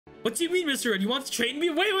What do you mean, Mr. Red? You want to train me?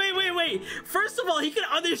 Wait. First of all, he can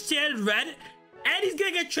understand Red, and he's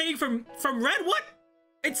gonna get training from Red? What?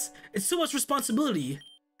 It's so much responsibility.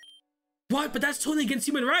 What? But that's totally against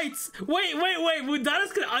human rights. Wait.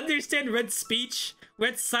 Mundana's gonna understand Red's speech?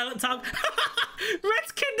 Red's silent talk?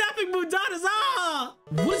 Red's kidnapping Mundana's. Ah!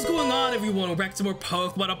 What is going on, everyone? We're back to more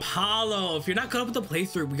Pokemon Opalo. If you're not caught up with the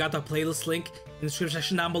playthrough, we got the playlist link in the description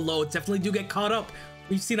section down below. Definitely do get caught up.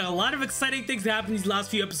 We've seen a lot of exciting things happen these last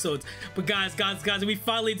few episodes. But guys, we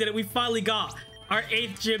finally did it. We finally got our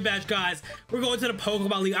 8th gym badge, guys. We're going to the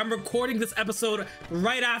Pokemon League. I'm recording this episode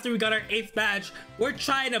right after we got our 8th badge. We're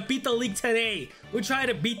trying to beat the league today. We're trying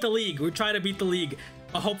to beat the league.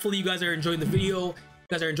 Hopefully you guys are enjoying the video.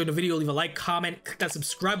 Leave a like, comment, click that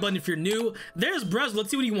subscribe button if you're new. There's Brez. Let's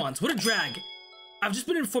see what he wants. What a drag. I've just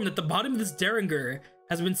been informed that the bottom of this Derringer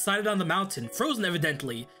has been sighted on the mountain, frozen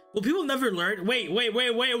evidently. Will people never learn? Wait.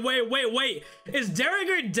 Is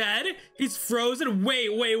Derringer dead? He's frozen?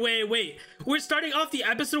 Wait. We're starting off the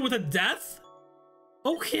episode with a death?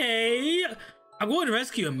 Okay. I'm going to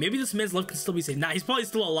rescue him. Maybe this man's life can still be saved. Nah, he's probably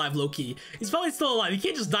still alive, low-key. He's probably still alive. He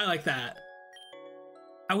can't just die like that.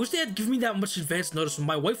 I wish they had given me that much advance notice when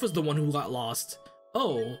my wife was the one who got lost.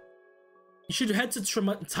 Oh. You should head to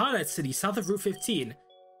Tramontana City, south of Route 15.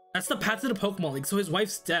 That's the path to the Pokemon League, so his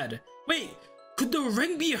wife's dead. Wait, could the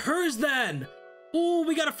ring be hers then? Oh,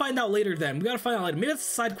 we gotta find out later then. Maybe that's a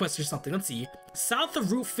side quest or something. Let's see. South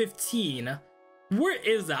of Route 15. Where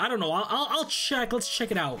is that? I don't know. I'll check. Let's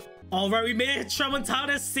check it out. All right, we made it to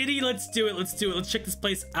Tramontana City. Let's do it. Let's check this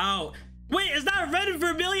place out. Wait, is that Red and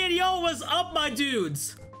Vermilion? Yo, what's up, my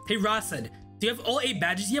dudes? Hey, Raizen, do you have all 8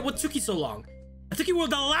 badges yet? What took you so long? I think you were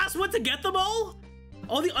the last one to get them all?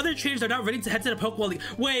 All the other trainers are now ready to head to the Pokemon League.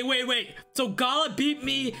 Wait. So Gala beat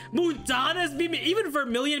me. Mundana's beat me. Even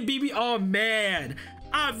Vermilion beat me. Oh, man.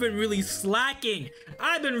 I've been really slacking.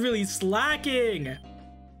 The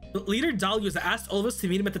leader Dahlios asked all of us to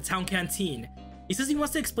meet him at the town canteen. He says he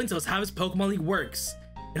wants to explain to us how his Pokemon League works.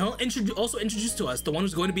 And he'll also introduce to us the one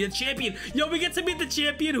who's going to be the champion. Yo, we get to meet the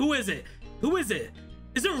champion. Who is it?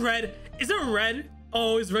 Is it Red?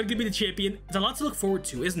 Oh, is Red gonna be the champion? It's a lot to look forward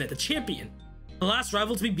to, isn't it? The champion. The last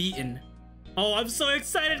rival to be beaten. Oh, I'm so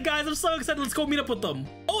excited, guys. Let's go meet up with them.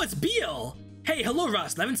 Oh, it's Beal. Hey, hello,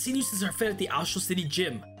 Rust. I haven't seen you since our fit at the Opalo City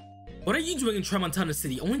Gym. What are you doing in Tramontana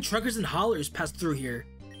City? Only truckers and haulers pass through here.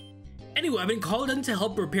 Anyway, I've been called in to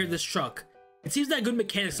help repair this truck. It seems that good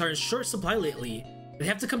mechanics are in short supply lately. They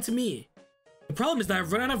have to come to me. The problem is that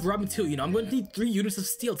I've run out of raw material. I'm going to need 3 units of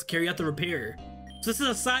steel to carry out the repair. So this is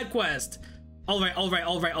a side quest. All right. We'll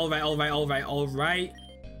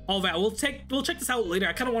check this out later.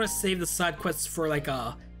 I kind of want to save the side quests for like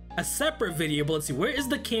a separate video, but let's see. Where is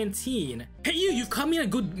the canteen? Hey, you've caught me in a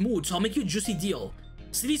good mood, so I'll make you a juicy deal.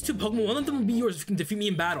 See these 2 Pokemon, one of them will be yours if you can defeat me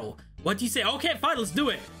in battle. What do you say? Okay, fine, let's do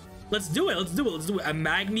it. A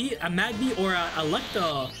Magby or a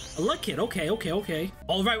Lekid. Okay.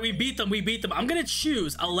 All right, we beat them. I'm gonna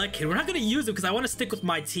choose a Lekid. We're not gonna use it because I want to stick with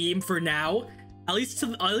my team for now. At least to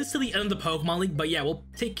the end of the Pokemon League, but yeah, we'll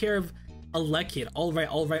take care of a Lekid. All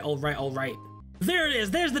right. There it is.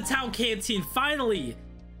 There's the town canteen. Finally,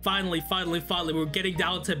 we're getting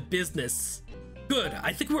down to business. Good.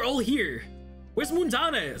 I think we're all here. Where's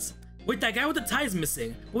Mundana? Wait, that guy with the tie is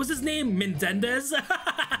missing. What was his name? Mendendez?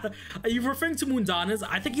 Are you referring to Mundana's?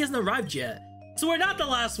 I think he hasn't arrived yet. So we're not the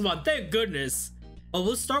last one. Thank goodness. Well,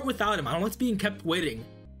 we'll start without him. I don't like being kept waiting.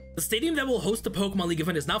 The stadium that will host the Pokemon League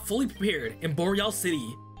event is now fully prepared in Boreal City.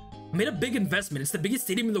 I made a big investment. It's the biggest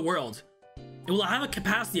stadium in the world. It will have a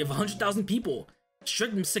capacity of 100,000 people.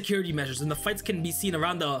 Strict security measures and the fights can be seen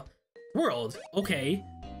around the world. Okay.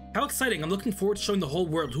 How exciting. I'm looking forward to showing the whole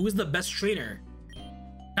world who is the best trainer.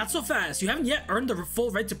 Not so fast. You haven't yet earned the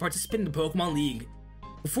full right to participate in the Pokemon League.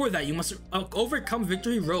 Before that, you must overcome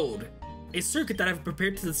Victory Road, a circuit that I've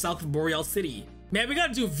prepared to the south of Boreal City. Man, we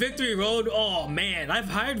gotta do Victory Road. Oh man, I've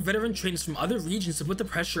hired veteran trainers from other regions to put the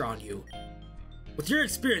pressure on you. With your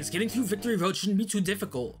experience, getting through Victory Road shouldn't be too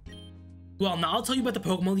difficult. Well, now I'll tell you about the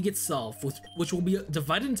Pokemon League itself, which will be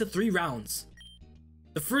divided into 3 rounds.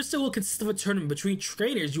 The first will consist of a tournament between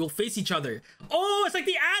trainers. You will face each other. Oh, it's like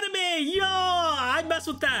the anime! Yo! I mess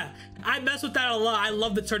with that a lot. I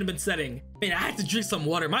love the tournament setting. Man, I have to drink some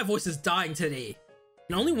water. My voice is dying today.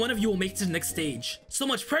 And only one of you will make it to the next stage. So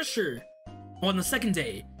much pressure! On the second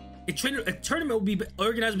day, a tournament will be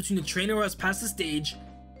organized between the trainer who has passed the stage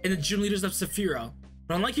and the gym leaders of Saphira.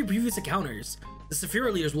 But unlike your previous encounters, the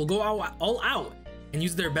Saphira leaders will go all out and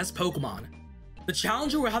use their best Pokemon. The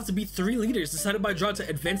challenger will have to beat 3 leaders decided by draw to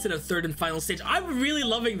advance to the 3rd and final stage. I'm really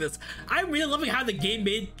loving this. I'm really loving how the game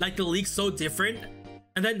made like the league so different.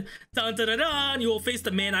 And then, dun dun dun dun, you will face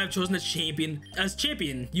the man I've chosen as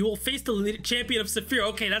champion. You will face the champion of Saphira.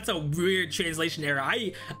 Okay, that's a weird translation error.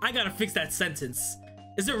 I gotta fix that sentence.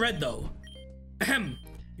 Is it red though? Ahem.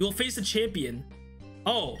 You will face the champion.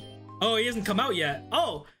 Oh, he hasn't come out yet.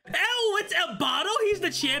 Oh, it's Opalo. He's the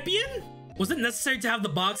champion. Was it necessary to have the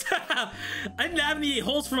box? I didn't have any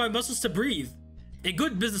holes for my muscles to breathe. A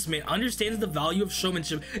good businessman understands the value of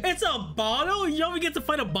showmanship. It's Opalo. You know we get to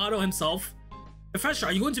fight Opalo himself. Professor,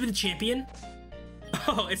 are you going to be the champion?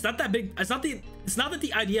 Oh, it's not that big. It's not that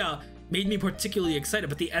the idea made me particularly excited,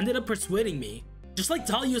 but they ended up persuading me. Just like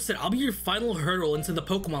Dahlia said, I'll be your final hurdle into the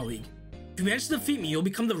Pokemon League. If you manage to defeat me, you'll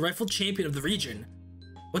become the rightful champion of the region.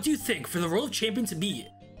 What do you think? For the role of champion to be,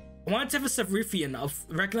 I wanted to have a Severifian of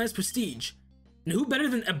recognized prestige. And who better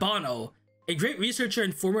than Ebano, a great researcher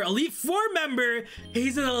and former Elite Four member?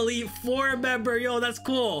 He's an Elite Four member. Yo, that's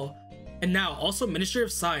cool. And now also Minister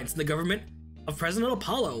of Science in the government of President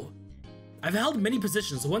Opalo. I've held many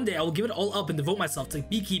positions. One day I will give it all up and devote myself to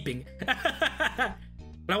beekeeping.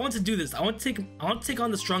 But I want to do this. I want to take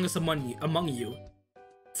on the strongest among you.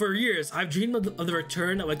 For years, I've dreamed of the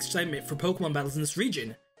return of excitement for Pokemon battles in this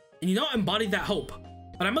region, and you now embody that hope.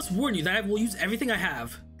 But I must warn you that I will use everything I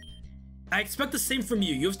have. I expect the same from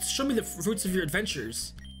you. You have to show me the fruits of your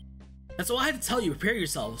adventures. That's all I have to tell you. Prepare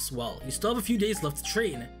yourselves. Well, you still have a few days left to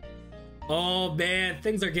train. Oh man,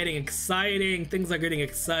 things are getting exciting.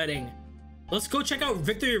 Let's go check out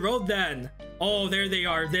Victory Road then. Oh, there they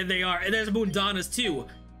are. And there's Mundanas too.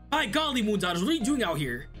 By golly, Mundanas, what are you doing out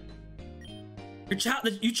here?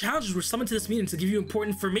 You challengers were summoned to this meeting to give you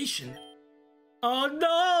important information. Oh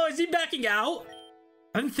no, is he backing out?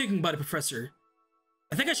 I've been thinking about it, Professor.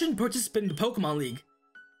 I think I shouldn't participate in the Pokemon League.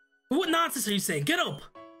 But what nonsense are you saying? Get up!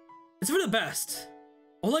 It's for the best.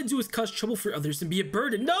 All I do is cause trouble for others and be a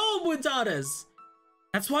burden. No, Mundanas!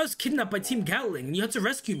 That's why I was kidnapped by Team Gatling and you had to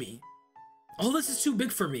rescue me. All this is too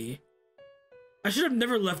big for me. I should have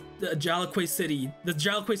never left the Jalakwe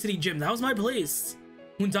City gym. That was my place.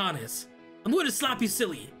 Mundanas, I'm going to slap you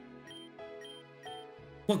silly.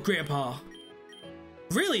 What, Grandpa?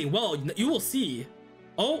 Really? Well, you will see.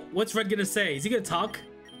 Oh, what's Red gonna say? Is he gonna talk?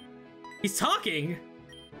 He's talking?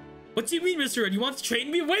 What do you mean, Mr. Red? You want to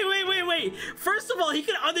train me? Wait. First of all, he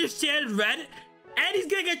can understand Red, and he's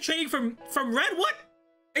gonna get training from Red? What?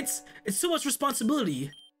 It's so much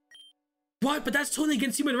responsibility. What? But that's totally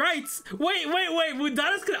against human rights. Wait.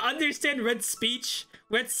 Mundana's gonna understand Red's speech?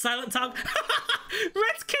 Red's silent talk?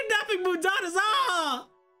 Red's kidnapping Mundanas! Ah!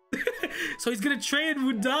 So he's gonna train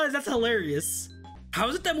Mundanas? That's hilarious. How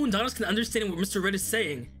is it that Mundanas can understand what Mr. Red is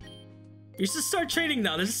saying? You should start training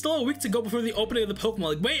now. There's still a week to go before the opening of the Pokemon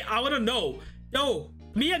League. Wait, I wanna know. Yo,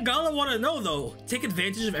 me and Gala wanna know though. Take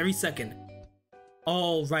advantage of every second.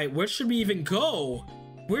 All right, where should we even go?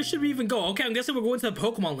 Okay, I'm guessing we're going to the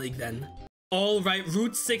Pokemon League then. All right,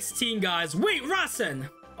 Route 16, guys. Wait, Raizen!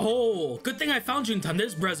 Oh, good thing I found you in time.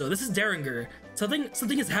 There's Brezzo. This is Derringer.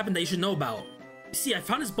 Something has happened that you should know about. You see, I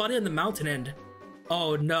found his body on the mountain and...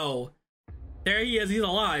 Oh no. There he is. He's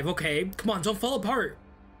alive. Okay, come on, don't fall apart.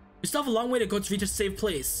 You still have a long way to go to reach a safe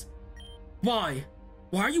place. Why?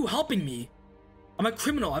 Why are you helping me? I'm a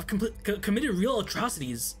criminal. I've committed real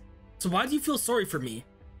atrocities. So why do you feel sorry for me?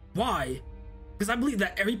 Why? Because I believe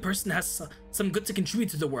that every person has some good to contribute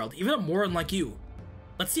to the world, even a moron like you.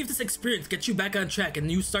 Let's see if this experience gets you back on track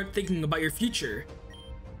and you start thinking about your future.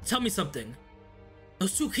 Tell me something.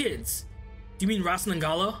 Those two kids. Do you mean Raizen and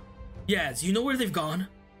Gala? Yes, you know where they've gone?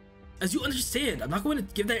 As you understand, I'm not going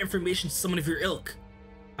to give that information to someone of your ilk.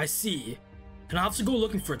 I see. And I'll have to go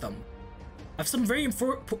looking for them. I have some very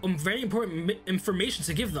important information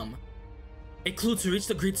to give them. A clue to reach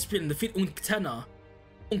the Great Spirit and defeat Unctena.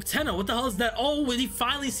 Unctena? What the hell is that? Oh, will he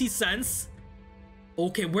finally see sense?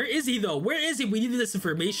 Okay, where is he though? Where is he? We needed this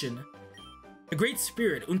information. The Great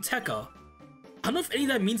Spirit, Unteka. I don't know if any of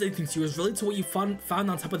that means anything to you. It's related to what you found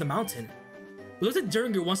on top of the mountain. It looks like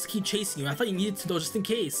Derringer wants to keep chasing you. I thought you needed to know just in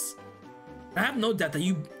case. I have no doubt that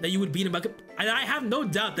you would beat him up. I have no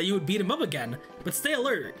doubt that you would beat him up again. But stay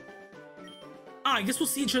alert. I guess we'll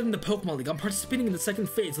see each other in the Pokemon League. I'm participating in the second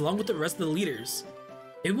phase along with the rest of the leaders.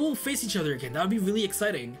 Maybe we'll face each other again. That would be really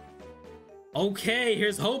exciting. Okay,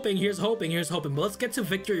 here's hoping. But let's get to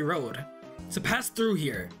Victory Road. To pass through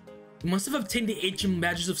here, you must have obtained the 8 gym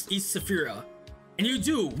badges of East Saphira. And you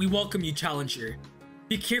do. We welcome you, Challenger.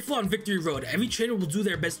 Be careful on Victory Road. Every trainer will do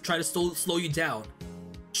their best to try to slow you down.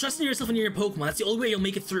 Trust in yourself and in your Pokemon. That's the only way you'll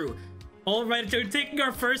make it through. Alright, we're taking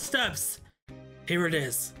our first steps. Here it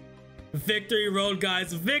is. Victory Road,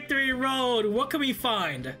 guys. Victory Road. What can we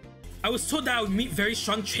find? I was told that I would meet very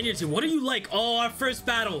strong trainers here. What are you like? Oh, our first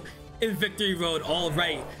battle. in Victory Road. All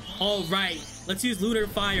right. Let's use Lunar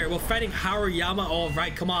Fire. We're fighting Haruyama. All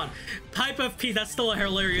right, come on. Type of P. That's still a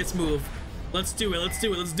hilarious move. Let's do it.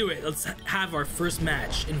 Let's have our first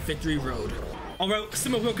match in Victory Road. All right,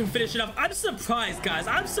 Simapore can finish it off. I'm surprised, guys.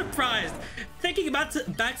 I'm surprised. Thinking back to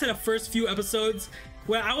the first few episodes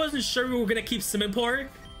where I wasn't sure we were gonna keep Simapore.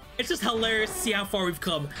 It's just hilarious to see how far we've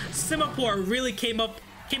come. Simapore really came up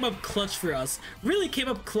clutch for us. Really came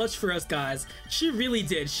up clutch for us, guys. She really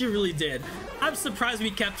did. I'm surprised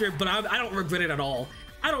we kept her, but I don't regret it at all.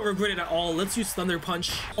 Let's use Thunder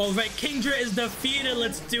Punch. All right, Kingdra is defeated.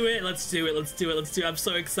 Let's do it. I'm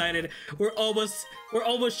so excited. We're almost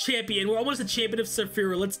champion. We're almost a champion of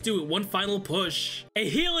Saphira. Let's do it. One final push. A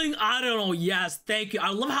healing, I don't know. Yes, thank you.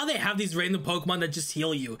 I love how they have these random Pokemon that just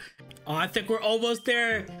heal you. Oh, I think we're almost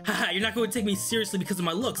there. Haha, you're not going to take me seriously because of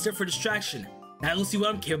my looks. They're for distraction. Now let's see what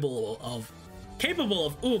I'm capable of.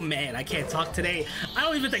 Oh man, I can't talk today. I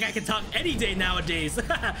don't even think I can talk any day nowadays.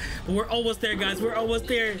 But we're almost there, guys. We're almost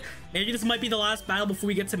there. Maybe this might be the last battle before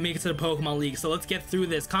we get to make it to the Pokemon League. So let's get through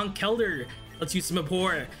this. Conkeldurr. Let's use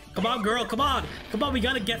Simapore. Come on, girl. Come on. We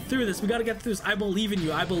gotta get through this. I believe in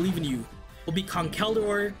you. We'll be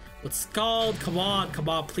Conkeldurr. Let's Scald. Come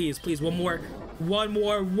on, please. One more.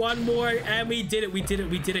 And we did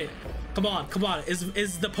it. Come on.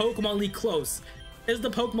 Is the Pokemon League close? Is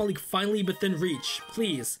the Pokemon League finally within reach?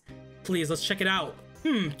 Please, let's check it out.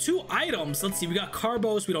 2 items. Let's see, we got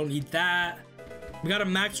Carbos, we don't need that. We got a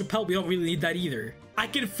Max Repel, we don't really need that either. I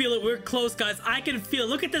can feel it, we're close, guys. I can feel it.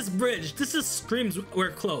 Look at this bridge. This just screams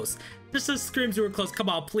we're close. Come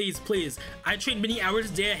on, please. I trained many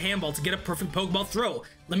hours a day at handball to get a perfect Pokeball throw.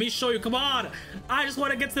 Let me show you, come on. I just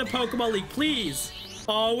want to get to the Pokemon League, please.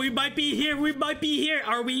 Oh, we might be here.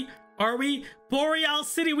 Are we? Boreal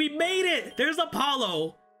City, we made it! There's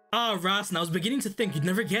Opalo! Ah, Raizen, I was beginning to think you'd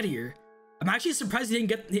never get here. I'm actually surprised you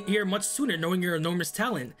didn't get here much sooner, knowing your enormous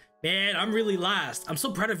talent. Man, I'm really last. I'm so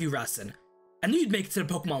proud of you, Raizen. I knew you'd make it to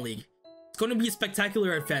the Pokemon League. It's going to be a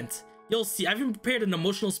spectacular event. You'll see, I've even prepared an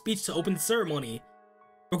emotional speech to open the ceremony.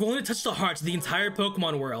 We're going to touch the hearts of the entire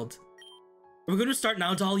Pokemon world. Are we going to start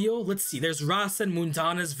now, Dalio? Let's see, there's Raizen,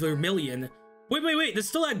 Mundanas, Vermilion. Wait, there's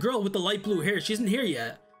still that girl with the light blue hair. She isn't here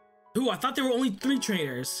yet. Ooh, I thought there were only 3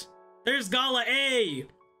 trainers. There's Gala, hey,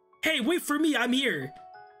 wait for me, I'm here.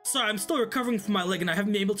 Sorry, I'm still recovering from my leg and I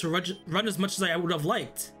haven't been able to run as much as I would have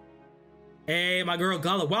liked. Hey, my girl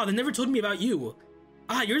Gala, wow, they never told me about you.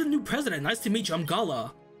 Ah, you're the new president, nice to meet you, I'm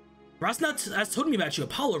Gala. Rosnat has told me about you,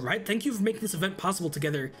 Apollo, right? Thank you for making this event possible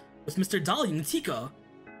together with Mr. Dali and Tika.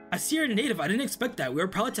 I see you're a native, I didn't expect that. We were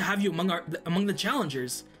proud to have you among the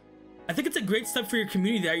challengers. I think it's a great step for your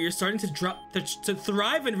community that you're starting to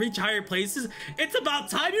thrive and reach higher places. It's about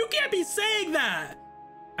time. You can't be saying that.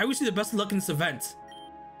 I wish you the best of luck in this event.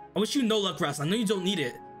 I wish you no luck, Russ. I know you don't need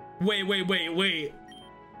it. Wait.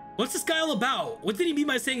 What's this guy all about? What did he mean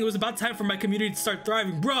by saying it was about time for my community to start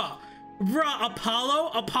thriving? Bruh,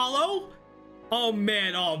 Apollo? Oh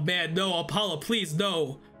man, no, Apollo, please,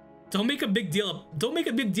 no. Don't make a big deal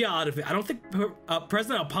out of it. I don't think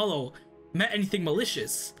President Apollo meant anything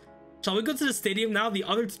malicious. Shall we go to the stadium now? The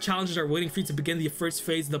other 2 challengers are waiting for you to begin the first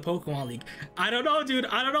phase of the Pokemon League. I don't know, dude.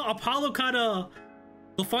 Apollo kinda...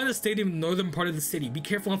 You'll find the stadium in the northern part of the city. Be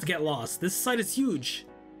careful not to get lost. This site is huge.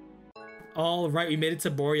 Alright, we made it to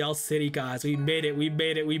Boreal City, guys. We made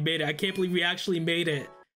it. I can't believe we actually made it.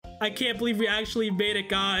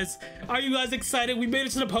 Guys. Are you guys excited? We made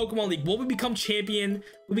it to the Pokemon League. Will we become champion?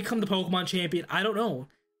 Will we become the Pokemon champion? I don't know.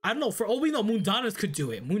 For all we know, Mundanas could do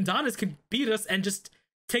it. Mundanas could beat us and just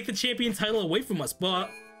take the champion title away from us, but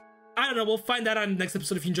I don't know. We'll find out on the next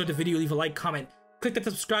episode. If you enjoyed the video, leave a like, comment, click that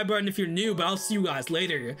subscribe button if you're new, but I'll see you guys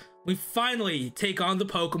later. We finally take on the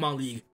Pokemon League.